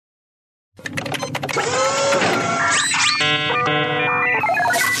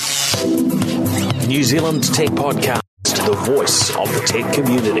New Zealand Tech Podcast, the voice of the tech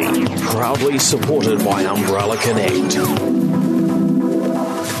community, proudly supported by Umbrella Connect.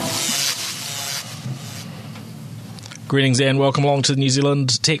 Greetings and welcome along to the New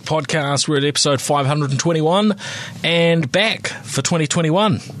Zealand Tech Podcast. We're at episode 521 and back for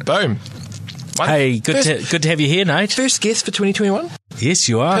 2021. Boom. Hey, good to have you here, Nate. First guest for 2021? Yes,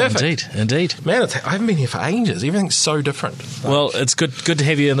 you are. Perfect. Indeed. Man, I haven't been here for ages. Everything's so different. Well, it's good to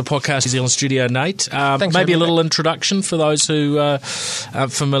have you in the Podcast New Zealand studio, Nate. Maybe a little introduction for those who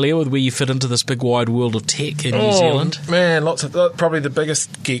aren't familiar with where you fit into this big wide world of tech in New Zealand. Man, probably the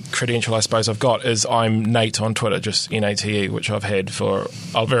biggest geek credential I suppose I've got is I'm Nate on Twitter, just NATE, which I've had for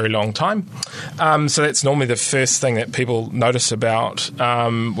a very long time. So that's normally the first thing that people notice about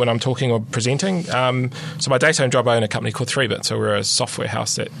when I'm talking or presenting. So my daytime job, I own a company called 3Bit, so we're a software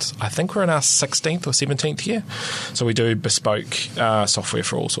house that I think we're in our 16th or 17th year. So we do bespoke software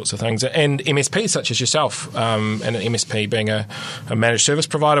for all sorts of things. And MSPs such as yourself, and an MSP being a managed service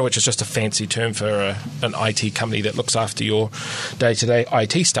provider, which is just a fancy term for an IT company that looks after your day-to-day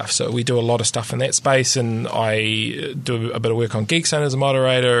IT stuff. So we do a lot of stuff in that space, and I do a bit of work on GeekZone as a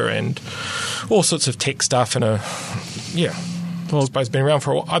moderator and all sorts of tech stuff and well, I suppose it's been around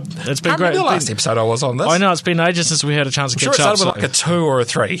for a while. It's been great. The last episode I was on this. I know, it's been ages since we had a chance to catch up. I'm sure it started with like a 2 or a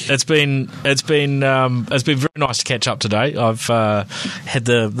 3. It's been very nice to catch up today. I've had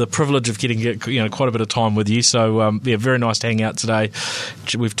the privilege of getting quite a bit of time with you, so very nice to hang out today.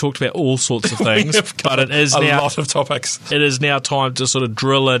 We've talked about all sorts of things, but it is now a lot of topics. It is now time to sort of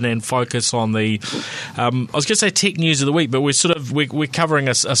drill in and focus on the I was going to say tech news of the week, but we're covering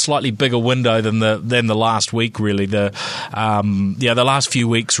a slightly bigger window than the last week, really. The last few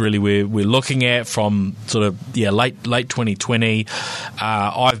weeks really we're looking at from sort of late 2020.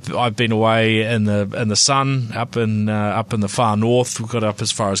 I've been away in the sun up in the far north. We've got up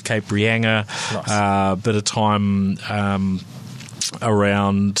as far as Cape Reinga. Nice. Bit of time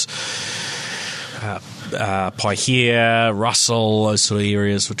around Paihia, Russell, those sort of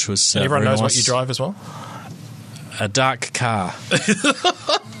areas, which was everyone knows nice. What you drive as well. A dark car.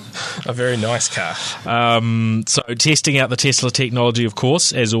 A very nice car. So testing out the Tesla technology, of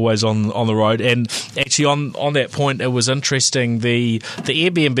course, as always on the road. And actually, on that point, it was interesting. The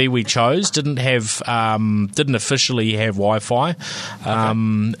Airbnb we chose didn't officially have Wi-Fi,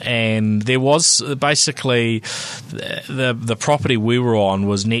 and there was basically the property we were on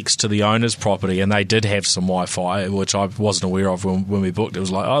was next to the owner's property, and they did have some Wi-Fi, which I wasn't aware of when we booked. It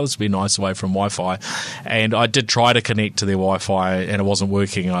was like, oh, this would be nice away from Wi-Fi, and I did try to connect to their Wi-Fi, and it wasn't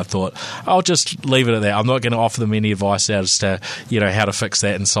working. And I thought, I'll just leave it at that. I'm not going to offer them any advice as to how to fix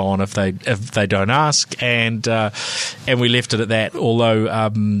that and so on if they don't ask, and we left it at that. Although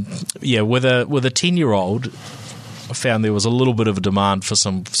with a 10-year-old, I found there was a little bit of a demand for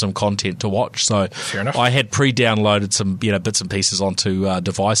some content to watch. So fair enough. I had pre-downloaded some bits and pieces onto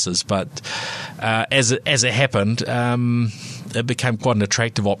devices, but as it happened. It became quite an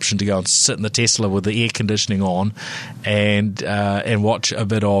attractive option to go and sit in the Tesla with the air conditioning on and watch a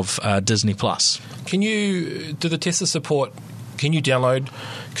bit of Disney Plus. Do the Tesla support? Can you download?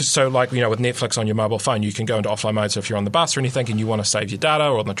 So, with Netflix on your mobile phone, you can go into offline mode. So, if you're on the bus or anything and you want to save your data,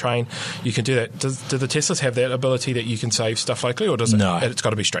 or on the train, you can do that. Do the Teslas have that ability that you can save stuff locally, or does it? No, it's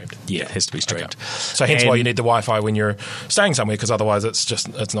got to be streamed. Yeah, it has to be streamed. Okay. So, hence why you need the Wi-Fi when you're staying somewhere, because otherwise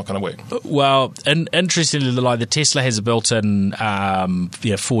it's not going to work. Well, and interestingly, the Tesla has a built-in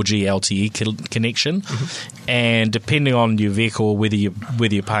 4G LTE connection, and depending on your vehicle, whether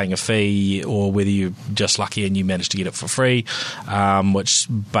you're paying a fee or whether you're just lucky and you manage to get it for free. Which,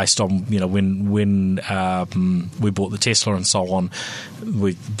 based on when we bought the Tesla and so on,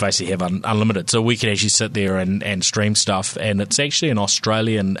 we basically have unlimited, so we can actually sit there and stream stuff, and it's actually an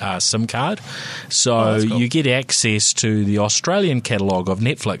Australian SIM card, so cool. You get access to the Australian catalogue of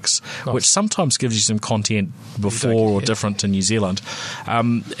Netflix, which sometimes gives you some content before or different to New Zealand.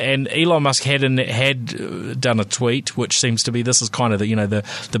 And Elon Musk had done a tweet, which seems to be, this is kind of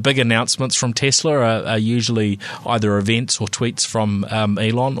the big announcements from Tesla are usually either events or tweets from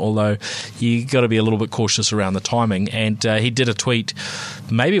Elon, although you got to be a little bit cautious around the timing. And he did a tweet,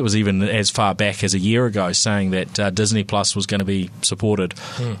 maybe it was even as far back as a year ago, saying that Disney Plus was going to be supported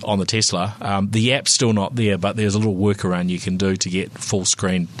on the Tesla. The app's still not there, but there's a little workaround you can do to get full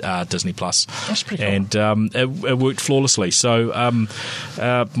screen Disney Plus. That's pretty cool. And it worked flawlessly. So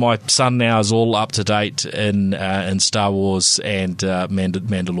my son now is all up to date in Star Wars and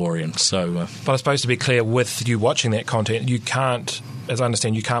Mandalorian. So, but I suppose to be clear, with you watching that content, you can't as I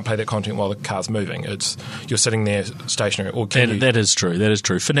understand, you can't play that content while the car's moving. You're sitting there stationary. Or that is true. That is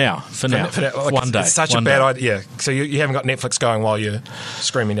true. For now. Like one day. It's such a bad idea. Yeah. So you haven't got Netflix going while you're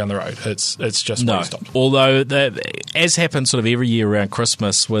screaming down the road. It's just no. stopped. Although, as happens sort of every year around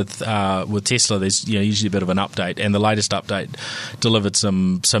Christmas with Tesla, there's usually a bit of an update, and the latest update delivered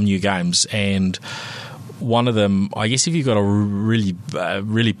some new games. And one of them, I guess, if you've got a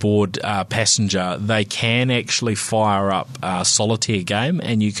really bored passenger, they can actually fire up a solitaire game,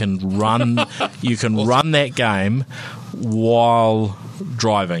 and you can run run that game while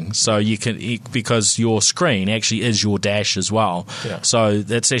driving. So you can, because your screen actually is your dash as well. Yeah. So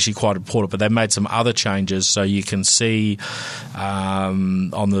that's actually quite important. But they've made some other changes, so you can see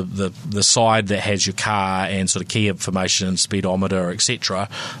on the side that has your car and sort of key information, speedometer, etc.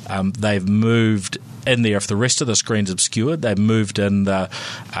 They've moved in there, if the rest of the screen's obscured, they've moved in the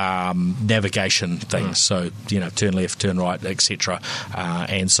navigation things. So, turn left, turn right, etc.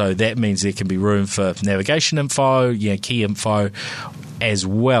 And so that means there can be room for navigation info, key info, as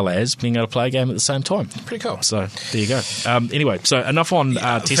well as being able to play a game at the same time. Pretty cool. So there you go. Anyway, so enough on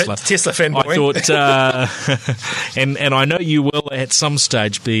Tesla. Tesla fanboy. I thought, and I know you will at some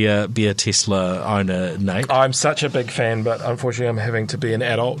stage be a Tesla owner, Nate. I'm such a big fan, but unfortunately I'm having to be an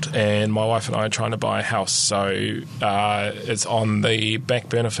adult, and my wife and I are trying to buy a house, so it's on the back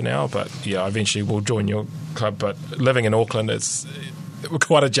burner for now. But yeah, eventually we'll join your club. But living in Auckland, it's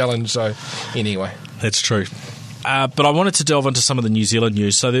quite a challenge. So anyway, that's true. But I wanted to delve into some of the New Zealand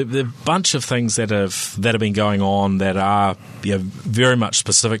news. So there are a bunch of things that have been going on that are very much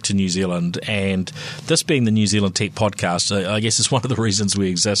specific to New Zealand. And this being the New Zealand Tech Podcast, I guess it's one of the reasons we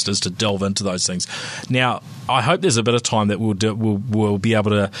exist, is to delve into those things. Now, I hope there's a bit of time that we'll be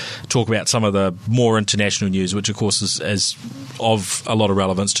able to talk about some of the more international news, which of course is of a lot of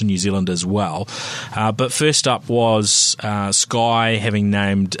relevance to New Zealand as well. But first up was Sky having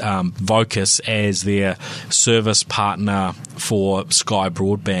named Vocus as their service partner for Sky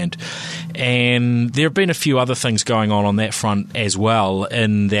Broadband. And there have been a few other things going on that front as well,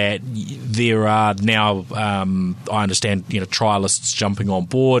 in that there are now, I understand, trialists jumping on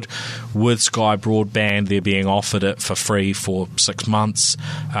board with Sky Broadband. They're being offered it for free for 6 months.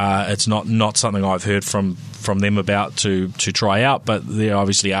 It's not something I've heard from them about to try out, but there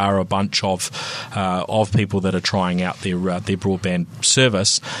obviously are a bunch of people that are trying out their broadband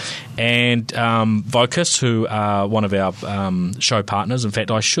service. And Vocus, who are one of our show partners, in fact,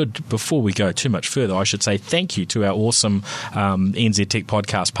 before we go too much further, I should say thank you to our awesome NZ Tech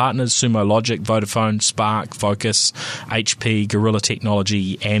Podcast partners, Sumo Logic, Vodafone, Spark, Vocus, HP, Gorilla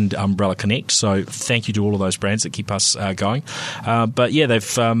Technology, and Umbrella Connect. So thank you to all of those brands that keep us going. But yeah,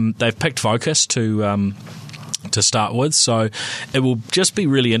 they've picked Vocus to start with, so it will just be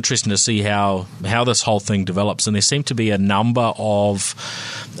really interesting to see how this whole thing develops. And there seem to be a number of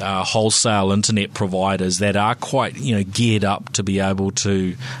wholesale internet providers that are quite geared up to be able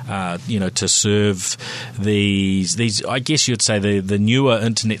to to serve these I guess you'd say the newer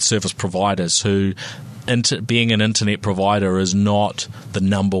internet service providers who. Being an internet provider is not the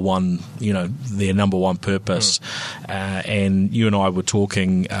number one, their number one purpose. And you and I were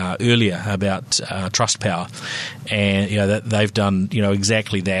talking earlier about Trustpower, and that they've done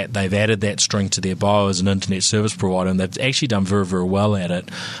exactly that. They've added that string to their bow as an internet service provider, and they've actually done very, very well at it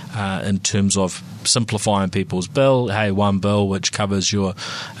in terms of simplifying people's bill. Hey, one bill which covers your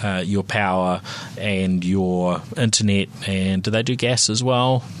power and your internet, and do they do gas as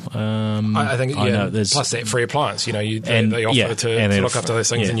well? I think plus that free appliance. They offer to look after those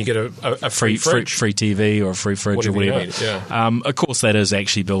things, and you get a free fridge, free TV, or a free fridge, or whatever. Of course, that is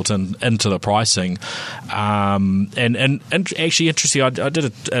actually built into the pricing. And actually, interesting. I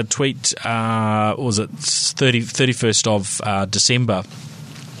did a tweet. What was it 31st of December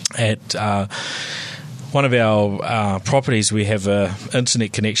at. One of our properties, we have an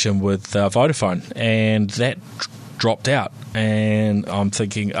internet connection with Vodafone, and that dropped out. And I'm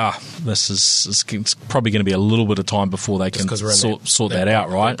thinking, it's probably going to be a little bit of time before they can sort that out,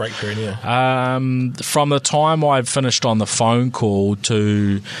 right? Break period, from the time I finished on the phone call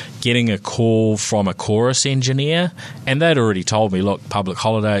to getting a call from a Chorus engineer, and they'd already told me, look, public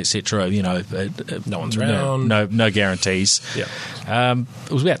holiday, etc. No one's around, no guarantees. Yeah,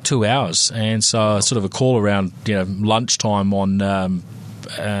 it was about 2 hours, and so sort of a call around lunchtime on the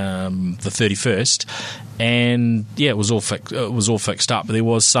 31st. And it was all fixed up. But there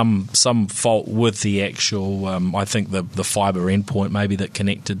was some fault with the actual, I think the fibre endpoint maybe that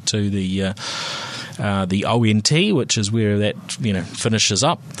connected to the the ONT, which is where that finishes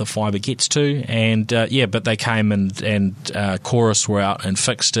up, the fibre gets to, and but they came and Chorus were out and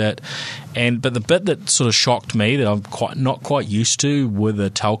fixed it, but the bit that sort of shocked me that I'm not quite used to with a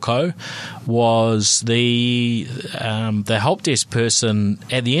telco was the help desk person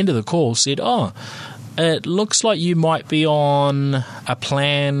at the end of the call said, it looks like you might be on a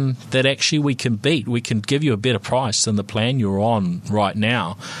plan that actually we can beat. We can give you a better price than the plan you're on right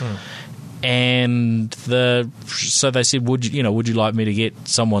now. And so they said, would you like me to get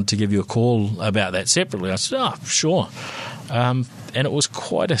someone to give you a call about that separately? I said, sure. And it was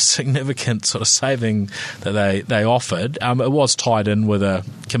quite a significant sort of saving that they offered. It was tied in with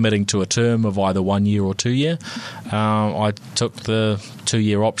committing to a term of either 1 year or 2 year. I took the 2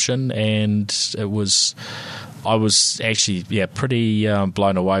 year option, and I was actually pretty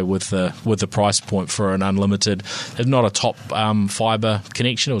blown away with the price point for an unlimited. It's not a top fibre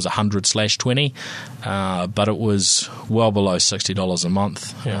connection. It was 100/20, but it was well below $60 a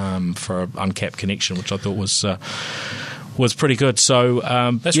month for an uncapped connection, which I thought was pretty good. So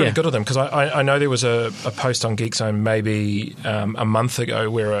that's really good of them, because I know there was a post on Geek Zone maybe a month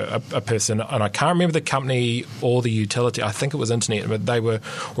ago where a person, and I can't remember the company or the utility, I think it was internet, but or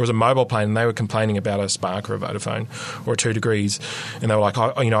it was a mobile plan, and they were complaining about a Spark or a Vodafone or a 2 Degrees, and they were like,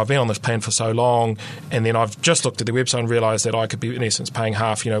 I've been on this plan for so long, and then I've just looked at the website and realised that I could be in essence paying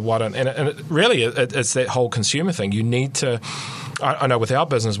half. Why don't? And it really it's that whole consumer thing. You need to. I know with our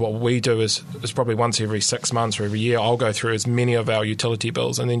business, what we do is probably once every 6 months or every year, I'll go through as many of our utility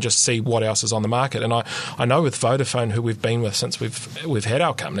bills and then just see what else is on the market. And I know with Vodafone, who we've been with since we've had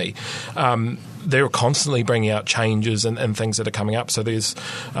our company, they're constantly bringing out changes and things that are coming up. So there's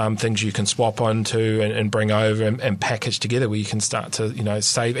things you can swap onto and bring over and package together where you can start to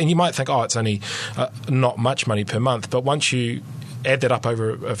save. And you might think, it's only not much money per month, but once you add that up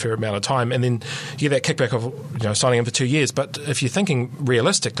over a fair amount of time, and then you get that kickback of signing in for 2 years. But if you're thinking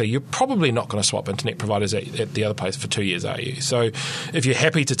realistically, you're probably not going to swap internet providers at the other place for 2 years, are you? So if you're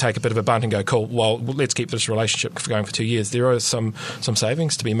happy to take a bit of a bunt and go, cool, well, let's keep this relationship going for 2 years, there are some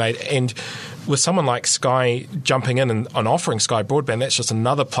savings to be made. And with someone like Sky jumping in and offering Sky Broadband, that's just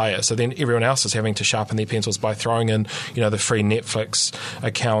another player. So then everyone else is having to sharpen their pencils by throwing in, the free Netflix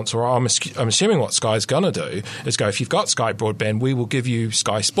accounts. Or I'm assuming what Sky's going to do is go, if you've got Sky Broadband, we will give you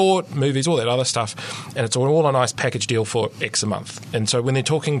Sky Sport, movies, all that other stuff, and it's all a nice package deal for X a month. And so when they're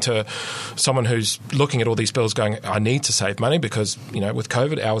talking to someone who's looking at all these bills going, I need to save money because, with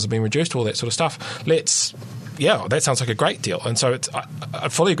COVID, hours have been reduced, all that sort of stuff, that sounds like a great deal. And so I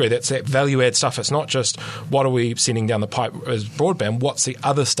fully agree, that's that value add stuff. It's not just what are we sending down the pipe as broadband, what's the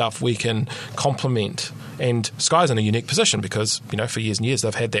other stuff we can complement. And Sky's in a unique position because, for years and years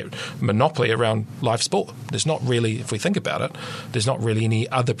they've had that monopoly around live sport. There's not really, if we think about it, there's not really any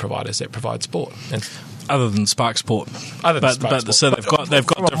other providers that provide sport. And other than Spark Sport, so they've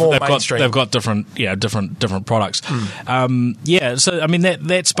got different products. So I mean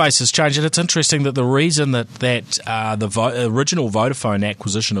that space has changed, and it's interesting that the reason that the original Vodafone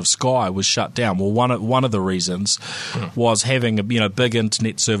acquisition of Sky was shut down. Well, one of the reasons was having a big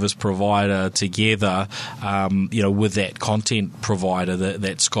internet service provider together, with that content provider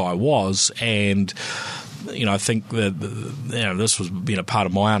that Sky was, and I think that this was part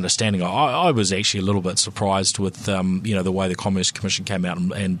of my understanding. I was actually a little bit surprised with the way the Commerce Commission came out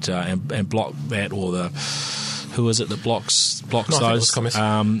and blocked that, or who is it that blocks those?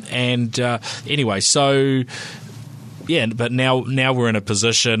 Anyway, so. Yeah, but now we're in a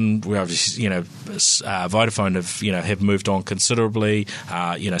position where obviously Vodafone have moved on considerably.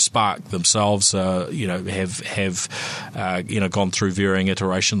 Spark themselves have gone through varying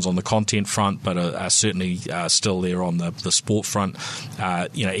iterations on the content front, but are certainly still there on the sport front.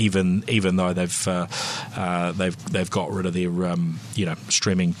 Even though they've got rid of their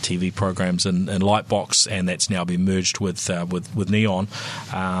streaming TV programs and Lightbox, and that's now been merged with Neon.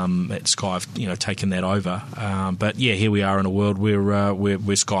 At Sky have taken that over, but here we are in a world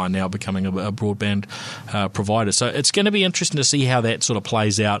where Sky are now becoming a broadband provider. So it's going to be interesting to see how that sort of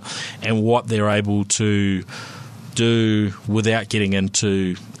plays out and what they're able to do without getting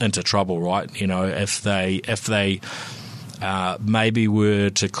into trouble, right? If they maybe were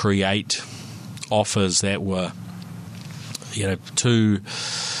to create offers that were too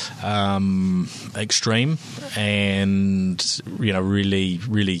extreme, and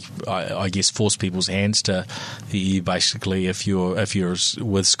really, I guess force people's hands to you basically if you're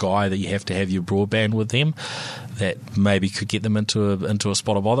with Sky that you have to have your broadband with them. That maybe could get them into a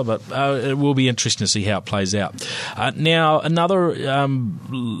spot of bother, but it will be interesting to see how it plays out. Now, another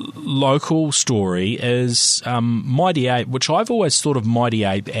local story is Mighty Ape, which I've always thought of Mighty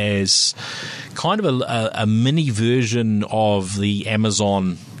Ape as kind of a mini version of the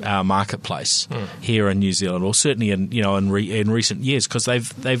Amazon marketplace here in New Zealand, or certainly in recent years, because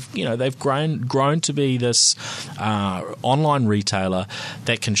they've grown to be this online retailer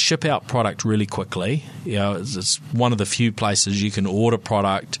that can ship out product really quickly. It's one of the few places you can order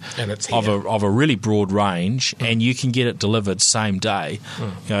product of a really broad range, and you can get it delivered same day.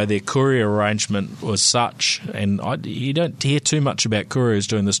 Their courier arrangement was such, and you don't hear too much about couriers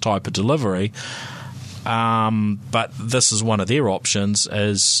doing this type of delivery. But this is one of their options,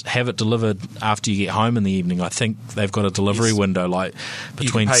 is have it delivered after you get home in the evening. I think they've got a delivery window like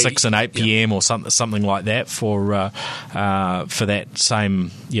between 6 and 8 p.m. or something like that for that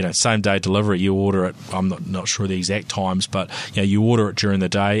same day delivery. You order it. I'm not sure the exact times, but you order it during the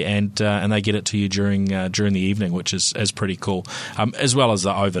day and they get it to you during the evening, which is pretty cool. As well as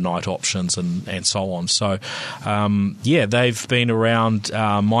the overnight options and so on. So they've been around.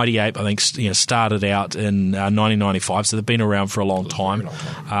 Mighty Ape, I think, started out in 1995, so they've been around for a long time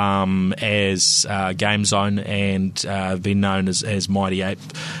as Game Zone, and have been known as Mighty Ape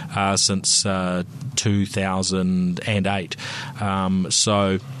since 2008.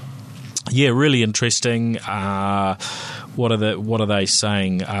 Really interesting. What are they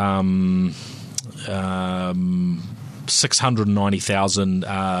saying? 690,000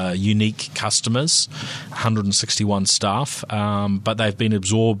 unique customers, 161 staff, but they've been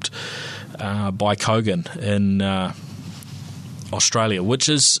absorbed by Kogan in Australia, which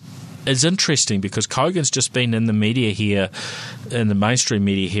is interesting because Kogan's just been in the media here, in the mainstream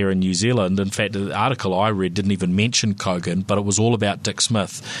media here in New Zealand. In fact, the article I read didn't even mention Kogan, but it was all about Dick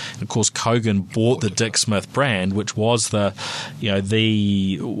Smith. And of course, Kogan bought the Dick Smith brand, which was one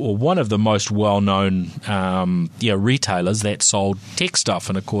of the most well-known retailers that sold tech stuff.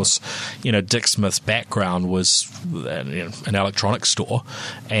 And of course, Dick Smith's background was an electronics store,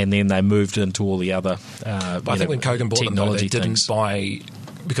 and then they moved into all the other I think when Kogan bought them, they didn't buy,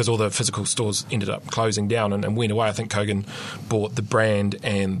 because all the physical stores ended up closing down and went away. I think Kogan bought the brand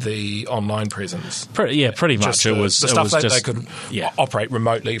and the online presence. Pretty much. It was the stuff they could operate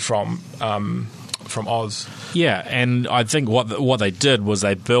remotely from Oz. Yeah, and I think what they did was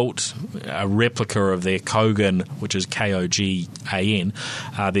they built a replica of their Kogan, which is Kogan,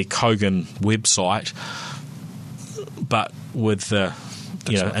 their Kogan website, but with a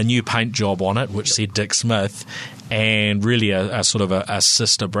new paint job on it, which said Dick Smith, and really a sort of a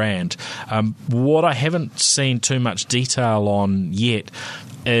sister brand. What I haven't seen too much detail on yet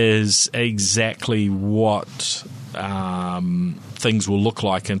is exactly what things will look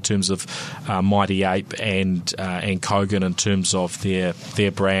like in terms of Mighty Ape and Kogan in terms of their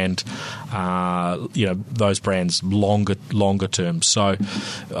brand, those brands longer term. So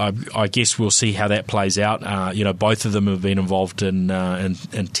I guess we'll see how that plays out. Both of them have been involved in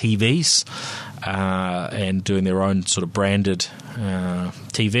TVs. And doing their own sort of branded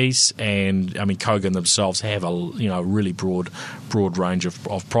TVs, and I mean Kogan themselves have a really broad range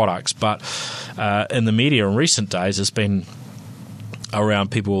of products. But in the media in recent days, it's been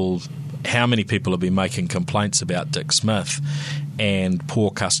around how many people have been making complaints about Dick Smith and poor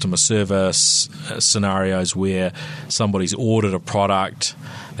customer service, scenarios where somebody's ordered a product,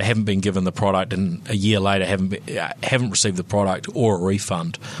 they haven't been given the product, and a year later haven't received the product or a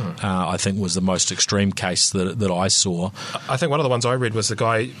refund. I think was the most extreme case that I saw. I think one of the ones I read was the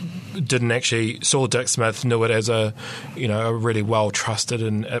guy didn't actually saw Dick Smith, knew it as a really well trusted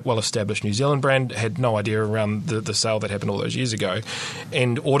and well established New Zealand brand, had no idea around the sale that happened all those years ago,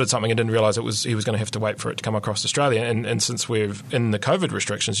 and ordered something and didn't realise he was going to have to wait for it to come across Australia. And since we're in the COVID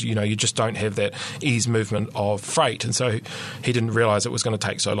restrictions, you just don't have that ease movement of freight, and so he didn't realise it was going to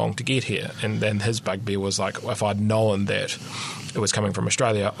take so long to get here. And then his bugbear was like, if I'd known that it was coming from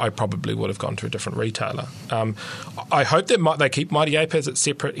Australia, I probably would have gone to a different retailer. I hope that they keep Mighty Ape as its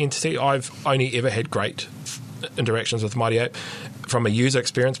separate entity. I've only ever had great interactions with Mighty Ape from a user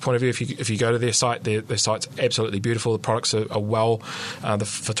experience point of view, if you go to their site, their site's absolutely beautiful. The products are well. The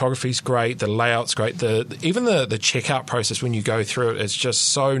photography's great. The layout's great. Even the checkout process when you go through it is just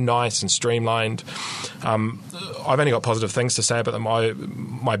so nice and streamlined. I've only got positive things to say about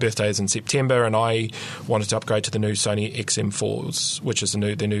them. My birthday is in September, and I wanted to upgrade to the new Sony XM4s, which is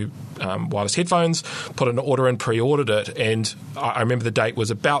the new wireless headphones. Put an order in, pre-ordered it, and I remember the date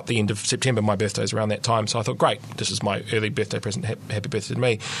was about the end of September. My birthday is around that time, so I thought, great, this is my early birthday present. Happy birthday to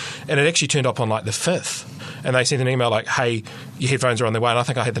me. And it actually turned up on like the 5th, and they sent an email like, hey, your headphones are on their way, and I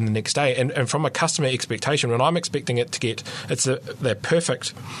think I had them the next day. And from a customer expectation, when I'm expecting it to get, they're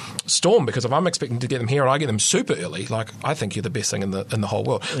perfect storm, because if I'm expecting to get them here and I get them super early, like, I think you're the best thing in the whole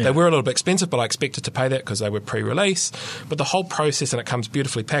world. Yeah. They were a little bit expensive, but I expected to pay that because they were pre-release. But the whole process, and it comes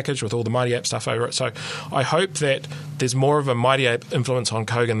beautifully packaged with all the Mighty Ape stuff over it. So I hope that there's more of a Mighty Ape influence on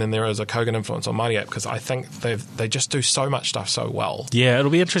Kogan than there is a Kogan influence on Mighty Ape, because I think they just do so much stuff so well. Yeah,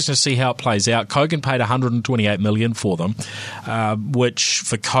 it'll be interesting to see how it plays out. Kogan paid $128 million for them, which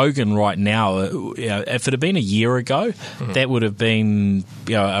for Kogan right now, if it had been a year ago, that would have been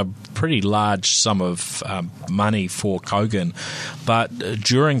a pretty large sum of money for Kogan. But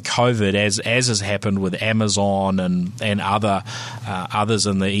during COVID, as has happened with Amazon and others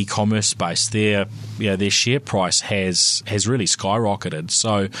in the e-commerce space, their share price has really skyrocketed.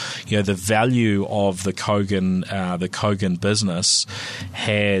 So the value of the Kogan business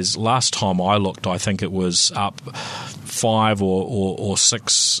has, last time I looked, I think it was up 5 or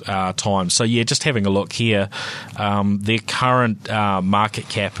 6 times. So just having a look here, their current market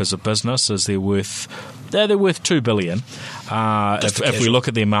cap as a business is they're worth $2 billion if we look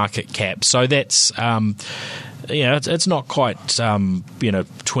at their market cap. So that's it's not quite 20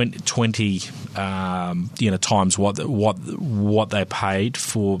 times what they paid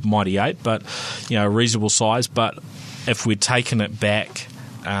for Mighty Ape, but a reasonable size. But if we'd taken it back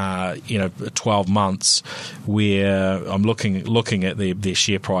 12 months, where I'm looking at their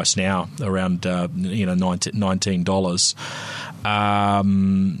share price now around $19.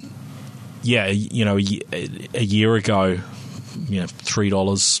 A year ago,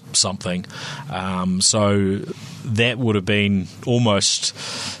 $3 something. So that would have been almost,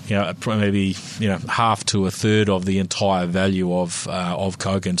 maybe half to a third of the entire value of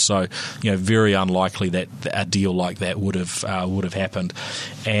Kogan. So very unlikely that a deal like that would have happened.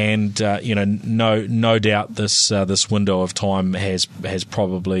 And no doubt this window of time has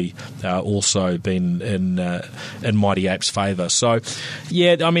probably also been in Mighty Ape's favour. So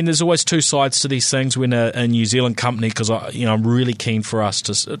there's always two sides to these things when a New Zealand company, because I'm really keen for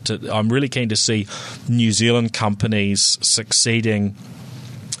us I'm really keen to see New Zealand companies succeeding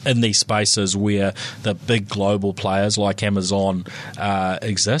in these spaces where the big global players like Amazon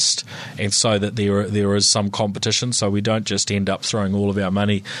exist, and so that there is some competition, so we don't just end up throwing all of our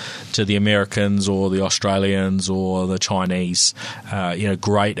money to the Americans or the Australians or the Chinese.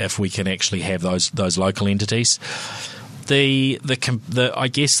 Great if we can actually have those local entities. I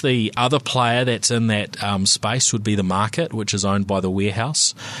guess the other player that's in that space would be the Market, which is owned by the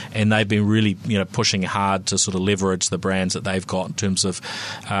Warehouse, and they've been really pushing hard to sort of leverage the brands that they've got in terms of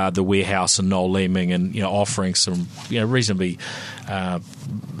the Warehouse and Noel Leeming, and offering some reasonably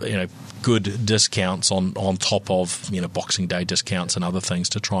good discounts on top of Boxing Day discounts and other things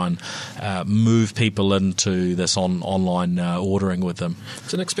to try and move people into this online ordering with them.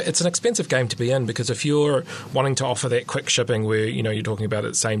 It's an expensive game to be in, because if you're wanting to offer that quick shipping where you're talking about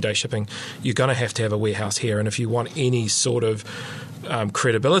it same day shipping, you're going to have a Warehouse here, and if you want any sort of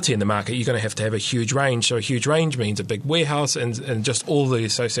credibility in the market, you're going to have a huge range. So a huge range means a big warehouse and just all the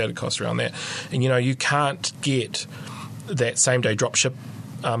associated costs around that. And you can't get that same day drop ship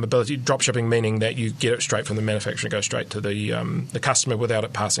ability. Drop shipping meaning that you get it straight from the manufacturer and go straight to the customer without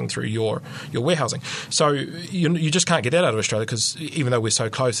it passing through your warehousing. So you just can't get that out of Australia, because even though we're so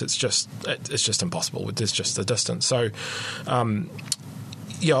close, it's just impossible. There's just the distance. So I'm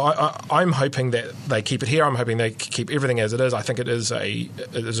hoping that they keep it here. I'm hoping they keep everything as it is. I think it is a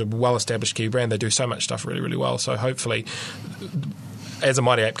well-established key brand. They do so much stuff really, really well. So hopefully, as a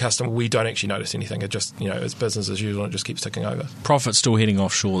Mighty Ape customer, we don't actually notice anything. It just, it's business as usual, and it just keeps ticking over. Profit's still heading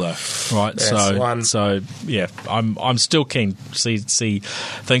offshore, though, right? So I'm still keen to see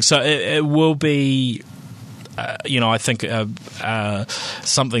things. So it will be I think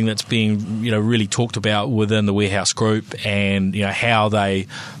something that's being really talked about within the Warehouse Group, and how they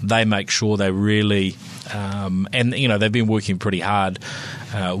make sure they really and they've been working pretty hard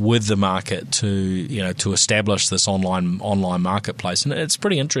with the market to establish this online marketplace, and it's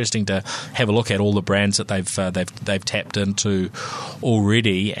pretty interesting to have a look at all the brands that they've tapped into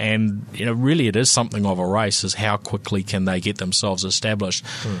already, and really it is something of a race, is how quickly can they get themselves established,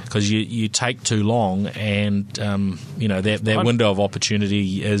 because you take too long and that window of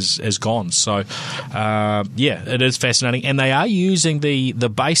opportunity is gone. So it is fascinating, and they are using the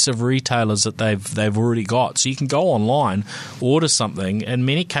base of retailers that they've already got, so you can go online, order something, in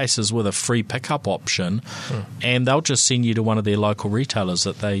many cases with a free pickup option, and they'll just send you to one of their local retailers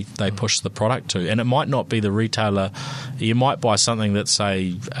that they push the product to. And it might not be the retailer. You might buy something that's,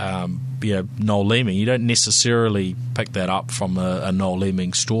 say, Noel Leeming. You don't necessarily pick that up from a Noel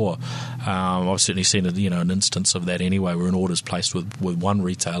Leeming store. I've certainly seen an instance of that anyway, where an order's placed with one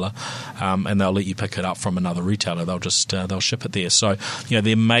retailer, and they'll let you pick it up from another retailer. They'll just they'll ship it there. So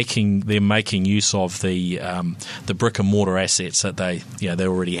they're making use of the brick and mortar assets that they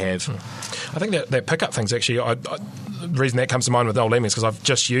already have. I think that pickup thing's actually the reason that comes to mind with Noel Leeming is because I've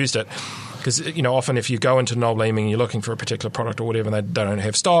just used it. Because often if you go into Noel Leeming and you're looking for a particular product or whatever, and they don't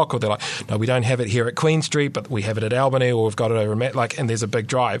have stock, or they're like, no, we don't have it here at Queen Street, but we have it at Albany, or we've got it over at and there's a big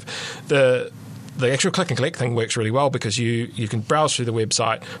drive. The actual click and collect thing works really well, because you can browse through the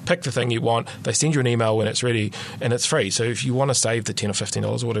website, pick the thing you want, they send you an email when it's ready, and it's free. So if you want to save the $10 or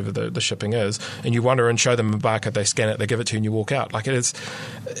 $15 or whatever the shipping is, and you wander and show them a barcode, they scan it, they give it to you, and you walk out.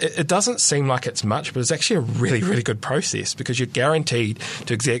 It doesn't seem like it's much, but it's actually a really, really good process, because you're guaranteed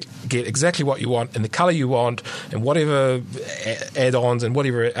to get exactly what you want in the colour you want, and whatever add-ons and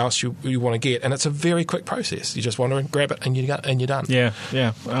whatever else you want to get. And it's a very quick process. You just wander and grab it, and you're done. Yeah.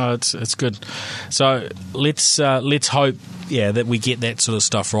 It's good. So let's hope that we get that sort of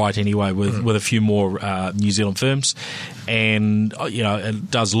stuff right anyway with a few more New Zealand firms, and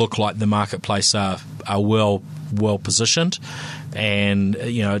it does look like the marketplace are well positioned, and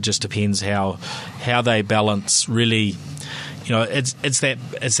it just depends how they balance really. It's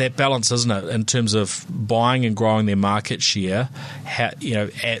that balance, isn't it, in terms of buying and growing their market share.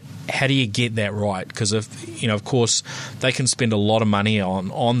 How do you get that right? Because if of course, they can spend a lot of money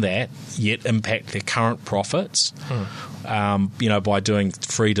on that, yet impact their current profits. By doing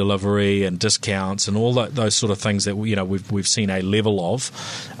free delivery and discounts and all those sort of things that we've seen a level of,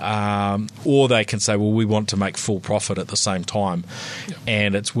 or they can say, well, we want to make full profit at the same time,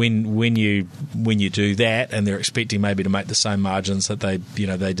 and it's when you do that, and they're expecting maybe to make the same margins that they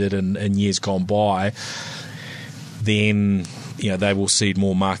did in years gone by, then they will cede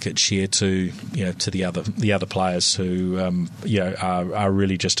more market share to the other players who are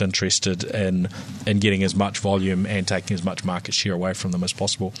really just interested in getting as much volume and taking as much market share away from them as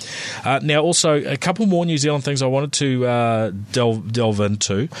possible. Now, also a couple more New Zealand things I wanted to delve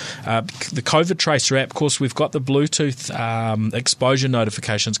into. The COVID Tracer app, of course, we've got the Bluetooth exposure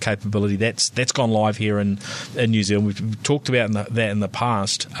notifications capability. That's gone live here in New Zealand. We've talked about that in the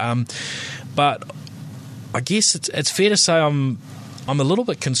past, but I guess it's fair to say I'm a little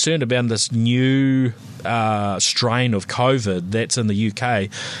bit concerned about this new strain of COVID that's in the UK,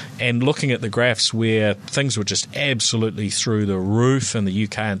 and looking at the graphs where things were just absolutely through the roof in the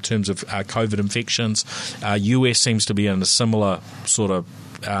UK in terms of COVID infections. US seems to be in a similar sort of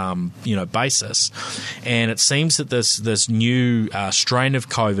basis, and it seems that this new strain of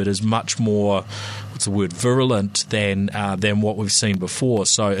COVID is much more, what's the word, virulent than what we've seen before.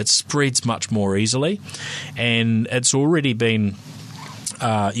 So it spreads much more easily, and it's already been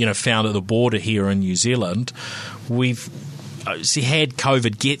found at the border here in New Zealand. We've had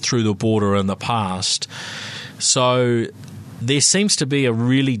COVID get through the border in the past, so there seems to be a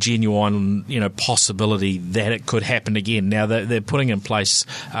really genuine, possibility that it could happen again. Now, they're putting in place,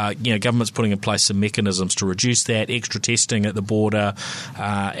 government's putting in place some mechanisms to reduce that, extra testing at the border,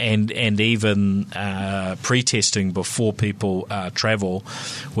 and even pre-testing before people travel,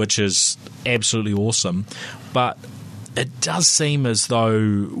 which is absolutely awesome. But it does seem as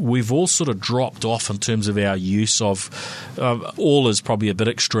though we've all sort of dropped off in terms of our use of all is probably a bit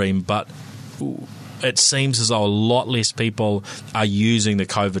extreme, but it seems as though a lot less people are using the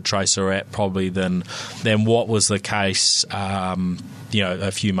COVID Tracer app probably than what was the case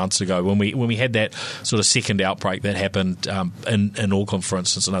a few months ago when we had that sort of second outbreak that happened in Auckland, for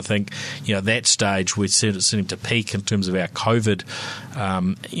instance. And I think that stage we seemed to peak in terms of our COVID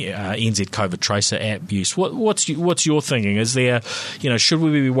NZ COVID Tracer app use. What's your thinking? Is there should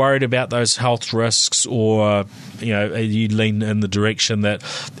we be worried about those health risks, or you lean in the direction that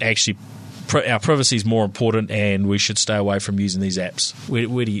actually our privacy is more important, and we should stay away from using these apps.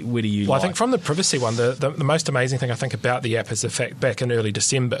 Where do you? Well, I think from the privacy one, the most amazing thing I think about the app is the fact back in early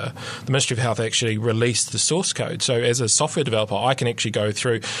December, the Ministry of Health actually released the source code. So as a software developer, I can actually go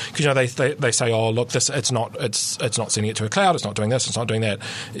through, because they say, oh look, this it's not sending it to a cloud, it's not doing this, it's not doing that.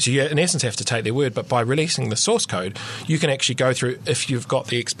 So you in essence have to take their word. But by releasing the source code, you can actually go through, if you've got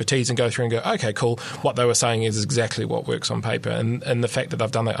the expertise, and go through and go, okay, cool, what they were saying is exactly what works on paper. And the fact that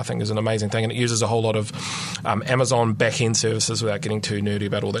they've done that, I think, is an amazing thing. And it uses a whole lot of Amazon back-end services without getting too nerdy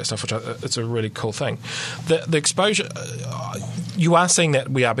about all that stuff, which it's a really cool thing. The exposure, you are seeing that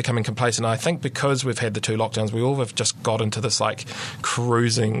we are becoming complacent. I think because we've had the 2 lockdowns, we all have just got into this like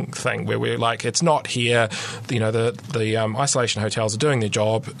cruising thing where we're like, it's not here. The isolation hotels are doing their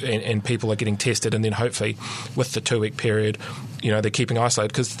job, and people are getting tested, and then hopefully with the 2-week period, they're keeping isolated.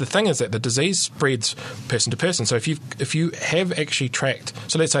 Because the thing is that the disease spreads person to person. So if you have actually tracked,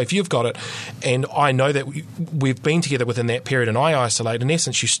 so let's say if you've got it, and I know that we've been together within that period, and I isolate, in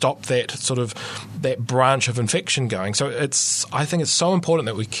essence, you stop that sort of that branch of infection going. So I think it's so important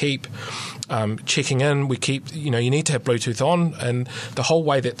that we keep checking in. We keep, you need to have Bluetooth on, and the whole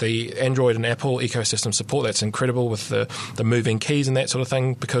way that the Android and Apple ecosystem support that's incredible with the moving keys and that sort of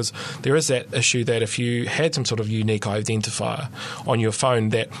thing, because there is that issue that if you had some sort of unique identifier on your phone,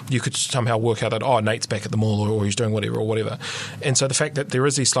 that you could somehow work out that, oh, Nate's back at the mall, or he's doing whatever. And so the fact that there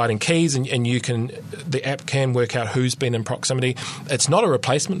is these sliding keys, and the app can work out who's been in proximity. It's not a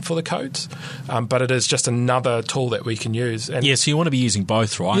replacement for the codes, but it is just another tool that we can use. And so you want to be using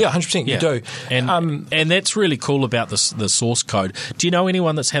both, right? Yeah, 100%. You do. And that's really cool about the source code. Do you know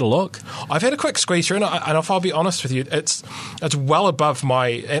anyone that's had a look? I've had a quick squeeze through, and if I'll be honest with you, it's well above my.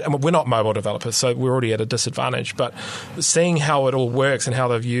 And we're not mobile developers, so we're already at a disadvantage. But seeing how it all works and how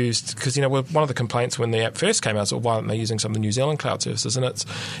they've used, because one of the complaints when the app first came out is, well, why aren't they using some of the New Zealand cloud services? And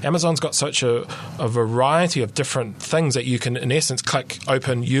Amazon's got such a variety of different things that you can, in essence, click,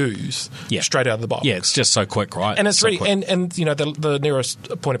 open, use straight out of the box. Yeah, it's just so quick, right? And it's really quick. And the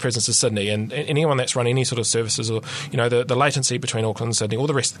nearest point of presence is Sydney, and anyone that's run any sort of services, or the latency between Auckland and Sydney, or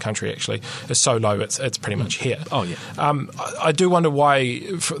the rest of the country actually, is so low. It's pretty much here. Oh yeah. I do wonder why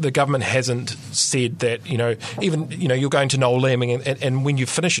the government hasn't said that. Even you're going to Noel Leeming, and when you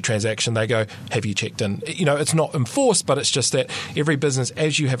finish a transaction, they go, "Have you checked in?" It's not enforced, but it's just that every business,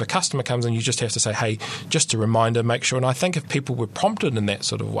 as you have a customer comes in, you just have to say, "Hey, just a reminder, make sure." And I think if people were prompted in that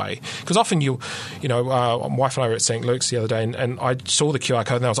sort of way, because often my wife and I were at St. Luke's the other day, and I saw the QR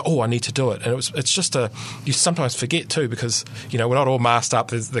code, and I was like, "Oh, I need to do it." And it's just you sometimes forget too, because we're not all masked up.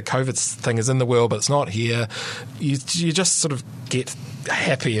 The COVID thing is in the world, but it's not here. You just sort of get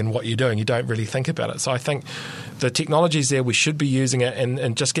happy in what you're doing. You don't really think about it. So I think the technology's there. We should be using it,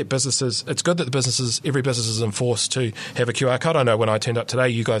 and just get businesses. It's good that every business is enforced to have a QR code. I know when I turned up today,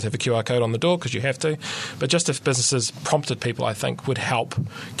 you guys have a QR code on the door because you have to. But just if businesses prompted people, I think would help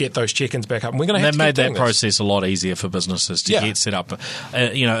get those check-ins back up. And we're going to have to keep doing this. They've made that process a lot easier for businesses to get set up.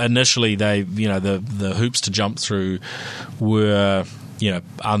 Initially they, the hoops to jump through were,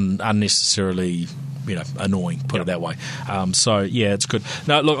 unnecessarily, annoying, put it that way. It's good.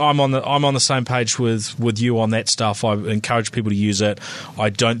 No, look, I'm on the same page with you on that stuff. I encourage people to use it. I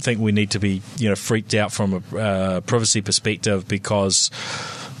don't think we need to be, freaked out from a privacy perspective, because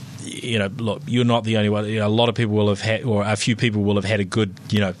look, you're not the only one. A lot of people will have had, or a few people will have had a good,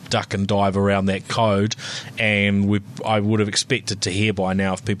 duck and dive around that code, and I would have expected to hear by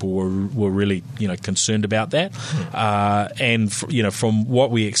now if people were really, concerned about that. From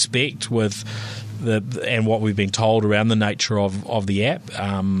what we expect with and what we've been told around the nature of the app,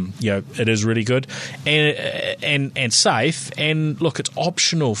 it is really good and safe. And look, it's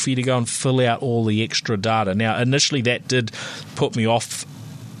optional for you to go and fill out all the extra data. Now, initially that did put me off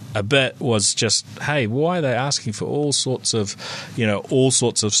a bit, was just, hey, why are they asking for all sorts of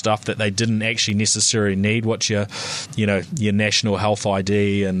stuff that they didn't actually necessarily need? What's your national health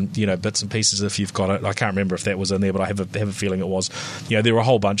ID and bits and pieces if you've got it. I can't remember if that was in there, but I have a feeling it was. There were a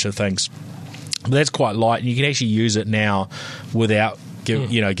whole bunch of things. But that's quite light, and you can actually use it now without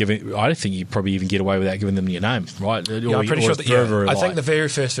giving. I don't think you probably even get away without giving them your name, right? Yeah, I'm pretty sure that. I think the very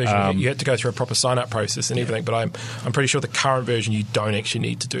first version you had to go through a proper sign-up process and everything. But I'm pretty sure the current version you don't actually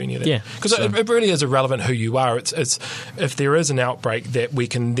need to do any of that. Yeah, because it really is irrelevant who you are. It's if there is an outbreak that we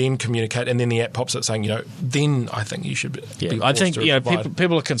can then communicate, and then the app pops up saying, then I think you should. I think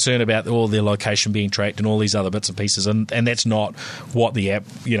people are concerned about all their location being tracked and all these other bits and pieces, and that's not what the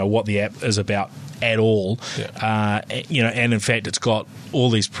app is about at all. And in fact it's got all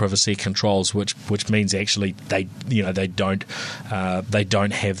these privacy controls, which means actually they don't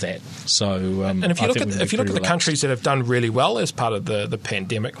have that. So and if you look at the countries that have done really well as part of the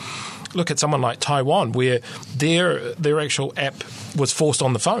pandemic, look at someone like Taiwan, where their actual app was forced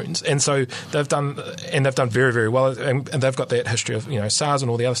on the phones, and so they've done very, very well, and they've got that history of SARS and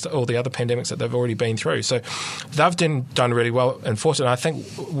all the other pandemics that they've already been through. So they've done really well and forced it. And I think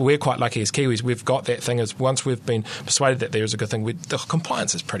we're quite lucky as Kiwis. We've got that thing as once we've been persuaded that there is a good thing, the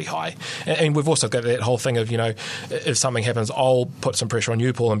compliance is pretty high, and we've also got that whole thing of if something happens, I'll put some pressure on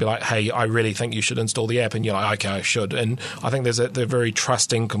you, Paul, and be like, hey, I really think you should install the app, and you're like, okay, I should. And I think there's a very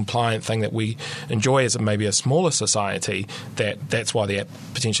trusting, compliant thing that we enjoy as maybe a smaller society. That's why the app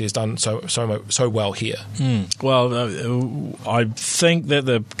potentially has done so well here. Well, I think that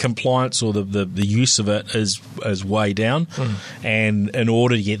the compliance or the use of it is way down, and in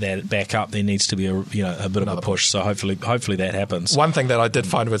order to get that back up, there needs to be a bit of a push. So hopefully that happens. One thing that I did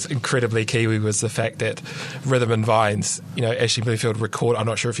find was incredibly Kiwi was the fact that Rhythm and Vines, Ashley Bluefield I'm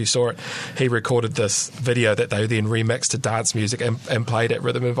not sure if you saw it, he recorded this video that they then remixed to dance music and played at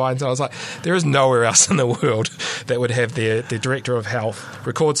Rhythm and Vines. And I was like, there is nowhere else in the world that would have their director of health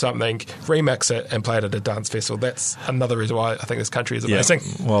record something, remix it, and play it at a dance festival. That's another reason why I think this country is amazing.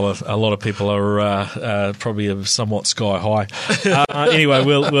 Yeah. Well, a lot of people are probably somewhat sky high. Anyway,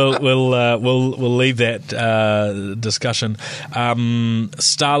 we'll leave that discussion.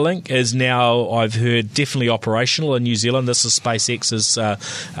 Starlink is now, I've heard, definitely operational in New Zealand. This is SpaceX's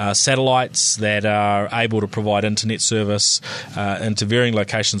satellites that are able to provide internet service into varying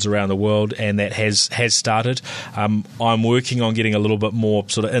locations around the world, and that has started. I'm working on getting a little bit more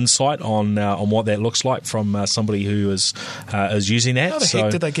sort of insight on what that looks like from somebody who is using that. How the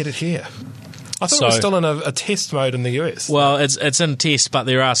heck did they get it here? I thought it was still in a test mode in the US. Well, it's in test, but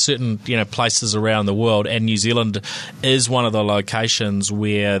there are certain places around the world, and New Zealand is one of the locations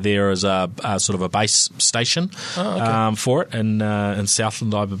where there is a sort of a base station for it in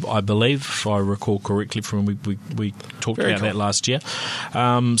Southland, I believe, if I recall correctly from when we talked about that last year.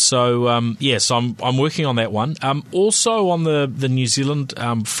 So I'm working on that one. Also on the New Zealand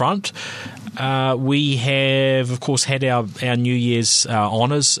front. We have, of course, had our New Year's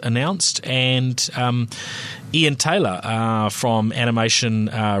honours announced, and Ian Taylor from Animation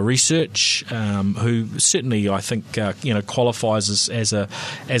Research, who certainly I think qualifies as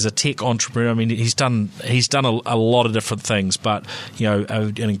a tech entrepreneur. I mean, he's done a lot of different things, but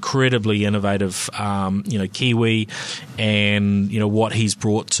an incredibly innovative Kiwi, and what he's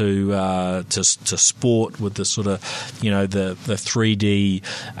brought to sport with the sort of the 3D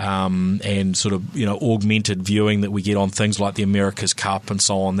and sort of augmented viewing that we get on things like the America's Cup and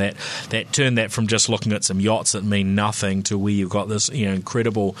so on. That turned that from just looking at some yachts that mean nothing to where you've got this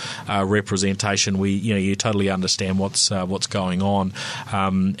incredible representation where you totally understand what's going on,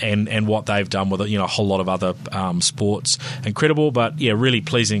 and what they've done with a whole lot of other sports. Incredible, but really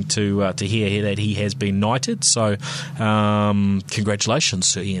pleasing to hear that he has been knighted. So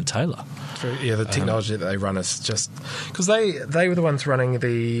congratulations to Ian Taylor. The technology that they run is just because they were the ones running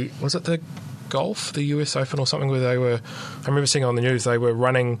the golf, the US Open or something, where I remember seeing on the news they were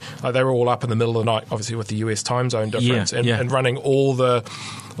running, they were all up in the middle of the night, obviously with the US time zone difference, and running all the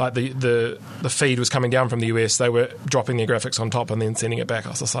feed was coming down from the US. They were dropping their graphics on top and then sending it back. I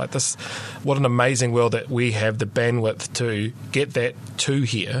was just like, what an amazing world that we have the bandwidth to get that to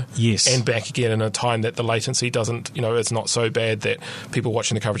here and back again in a time that the latency doesn't, it's not so bad that people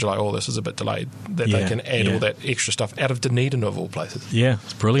watching the coverage are like, oh, this is a bit delayed, that they can add all that extra stuff out of Dunedin of all places. Yeah,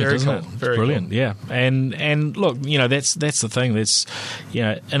 it's brilliant, Very isn't cool. it? It's Very brilliant, cool. Yeah. And look, that's the thing. That's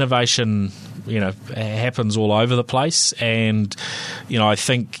innovation happens all over the place, and I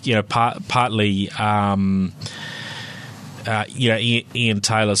think partly Ian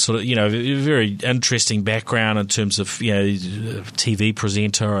Taylor sort of a very interesting background in terms of TV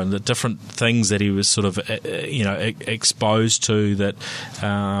presenter and the different things that he was sort of exposed to that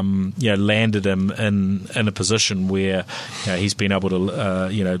landed him in a position where he's been able to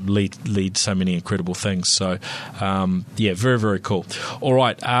lead so many incredible things. So very, very cool. All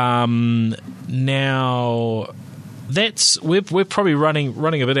right, now. We're probably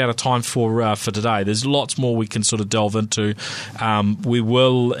running a bit out of time for today. There's lots more we can sort of delve into. We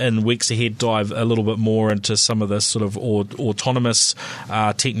will in weeks ahead dive a little bit more into some of this sort of autonomous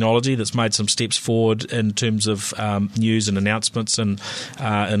technology that's made some steps forward in terms of news and announcements in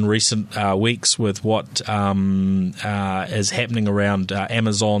recent weeks with what is happening around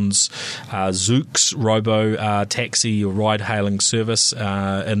Amazon's Zoox robo taxi or ride hailing service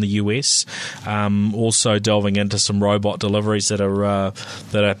in the US. Also delving into some robot deliveries that are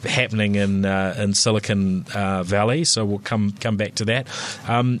happening in Silicon Valley. So we'll come back to that.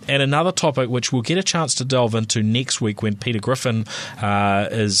 And another topic which we'll get a chance to delve into next week when Peter Griffin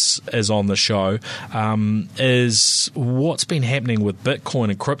is on the show is what's been happening with Bitcoin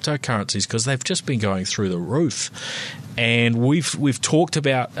and cryptocurrencies, because they've just been going through the roof. And we've talked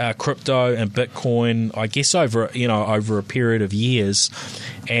about crypto and Bitcoin, I guess over a period of years.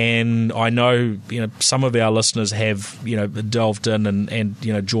 And I know some of our listeners have delved in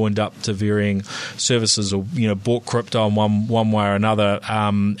and joined up to varying services, or bought crypto in one way or another,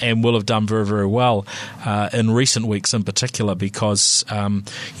 and will have done very, very well in recent weeks in particular, because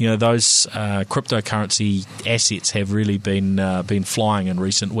those cryptocurrency assets have really been flying in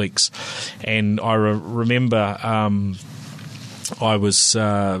recent weeks. And I remember I was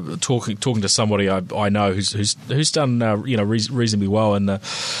talking to somebody I know who's done reasonably well in the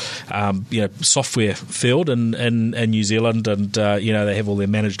software field in New Zealand, and they have all their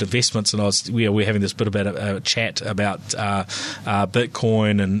managed investments. And we're having this bit about a chat about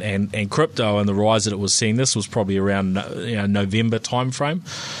Bitcoin and crypto and the rise that it was seeing. This was probably around November timeframe.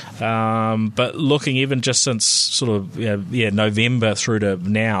 But looking even just since sort of November through to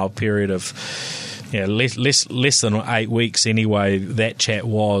now, a period of less than 8 weeks anyway, that chat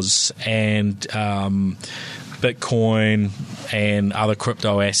was, and Bitcoin and other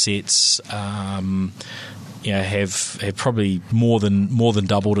crypto assets have probably more than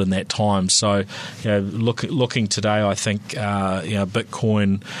doubled in that time. So looking today, I think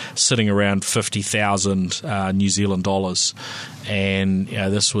Bitcoin sitting around 50,000 New Zealand dollars. And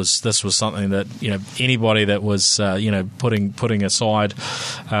this was something that anybody that was putting aside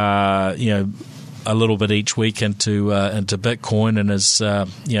a little bit each week into Bitcoin, and has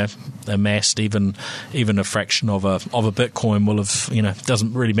amassed even a fraction of a Bitcoin will have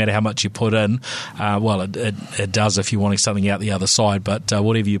doesn't really matter how much you put in. Well, it does if you're wanting something out the other side, but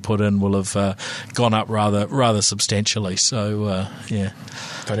whatever you put in will have gone up rather substantially. So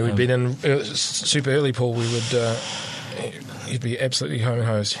If only we'd been in super early, Paul, we would. You'd be absolutely home and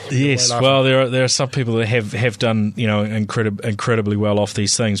hosed. Yes, well, there are some people that have done incredibly well off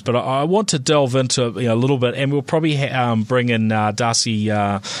these things, but I want to delve into a little bit, and we'll probably bring in Darcy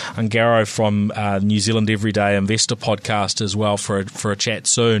Ungaro from New Zealand Everyday Investor podcast as well for a chat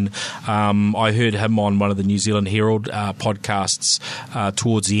soon. I heard him on one of the New Zealand Herald podcasts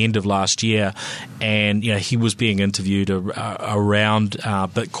towards the end of last year, and he was being interviewed around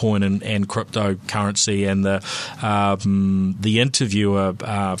Bitcoin and cryptocurrency, and the interviewer,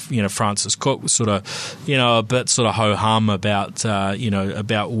 Francis Cook, was sort of, a bit sort of ho-hum about,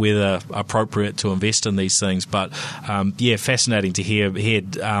 about whether appropriate to invest in these things. But, fascinating to hear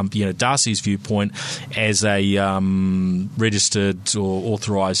Darcy's viewpoint as a registered or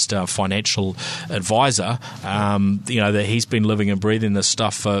authorised financial advisor, that he's been living and breathing this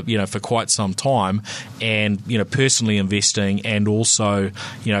stuff for quite some time, and, personally investing and also,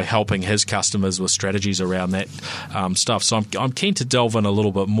 helping his customers with strategies around that stuff. So I'm keen to delve in a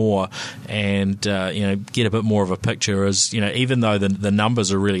little bit more and get a bit more of a picture. As even though the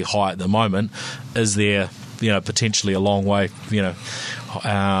numbers are really high at the moment, is there potentially a long way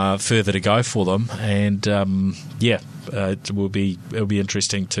further to go for them? And it'll be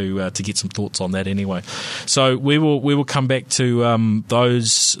interesting to get some thoughts on that anyway. So we will come back to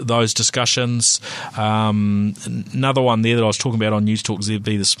those discussions. Another one there that I was talking about on News Talk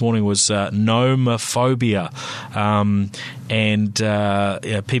ZB this morning was nomophobia,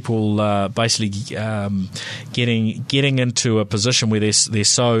 and people basically getting into a position where they're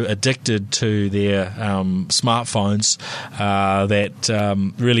so addicted to their smartphones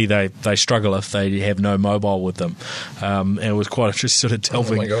that really they struggle if they have no mobile with them. And it was quite interesting sort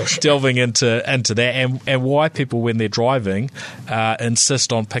of delving into that, and why people, when they're driving,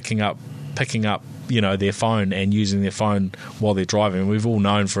 insist on picking up their phone and using their phone while they're driving. We've all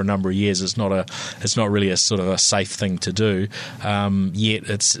known for a number of years it's not really a sort of a safe thing to do. Yet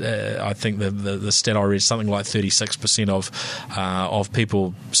it's I think the stat I read is something like 36% of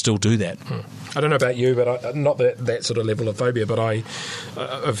people still do that. I don't know about you, but not that sort of level of phobia. But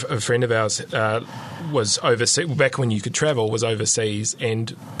a friend of ours was overseas back when you could travel, was overseas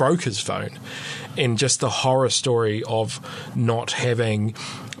and broke his phone, and just the horror story of not having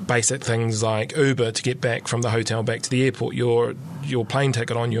basic things like Uber to get back from the hotel back to the airport. Your your plane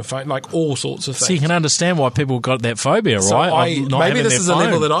ticket on your phone, like all sorts of things. So you can understand why people got that phobia, So right? maybe this is a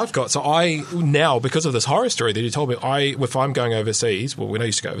level that I've got. So I now, because of this horror story that you told me, if I'm going overseas, well, when I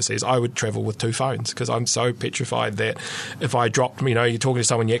used to go overseas, I would travel with 2 phones because I'm so petrified that if I dropped, you're talking to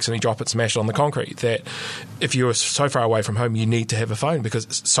someone, you accidentally drop it, smash it on the concrete, that if you're so far away from home, you need to have a phone because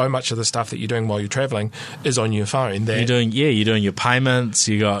so much of the stuff that you're doing while you're traveling is on your phone. That you're doing your payments.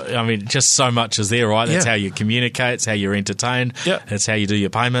 Just so much is there, right? That's how you communicate. It's how you're entertained. Yeah. It's how you do your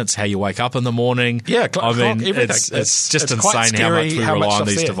payments. How you wake up in the morning. Yeah, everything. It's just insane how much we rely on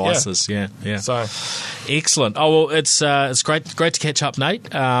these devices. Yeah. So excellent. Oh well, it's great to catch up,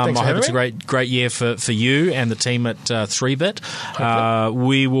 Nate. I hope it's a great year for you and the team at 3Bit.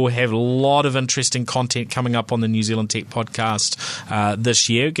 We will have a lot of interesting content coming up on the New Zealand Tech Podcast this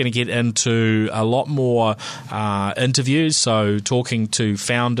year. Going to get into a lot more interviews, so talking to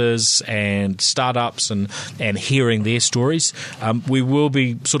founders and startups and hearing their stories. We will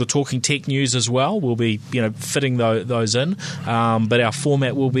be sort of talking tech news as well. We'll be fitting those in, but our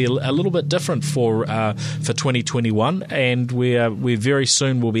format will be a little bit different for 2021, and we very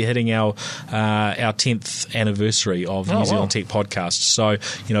soon will be hitting our 10th anniversary of New Zealand Tech Podcast. So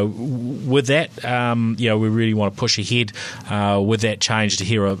with that, we really want to push ahead with that change to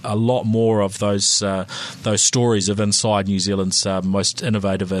hear a lot more of those stories of inside New Zealand's most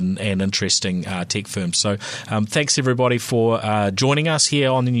innovative and interesting tech firms. So thanks everybody for joining us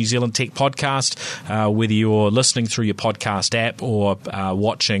here on the New Zealand Tech Podcast, whether you're listening through your podcast app or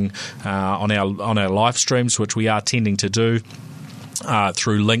watching on our live streams, which we are tending to do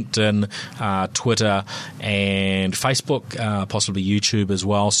through LinkedIn, Twitter, and Facebook, possibly YouTube as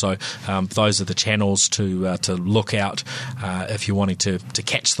well. So those are the channels to look out if you're wanting to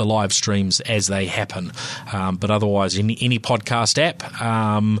catch the live streams as they happen. But otherwise, any podcast app,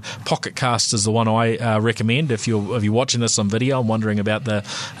 Pocket Cast is the one I recommend if you're watching this on video and wondering about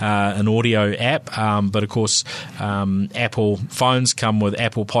an audio app. But of course, Apple phones come with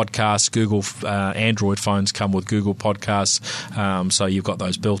Apple Podcasts. Google Android phones come with Google Podcasts. So you've got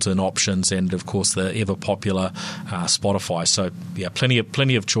those built-in options, and of course the ever-popular Spotify. So yeah,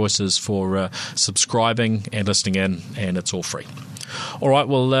 plenty of choices for subscribing and listening in, and it's all free. All right,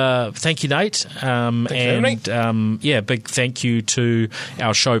 well, thank you, Nate. Big thank you to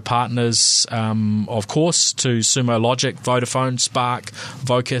our show partners, of course, to Sumo Logic, Vodafone, Spark,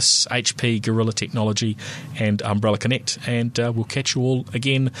 Vocus, HP, Gorilla Technology, and Umbrella Connect. And we'll catch you all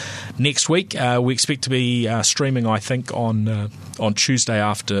again next week. We expect to be streaming, I think, on Tuesday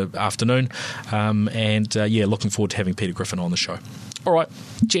afternoon. Looking forward to having Peter Griffin on the show. All right,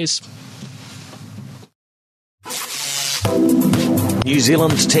 cheers. New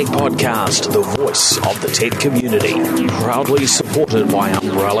Zealand Tech Podcast, the voice of the tech community, proudly supported by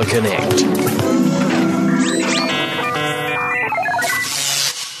Umbrella Connect.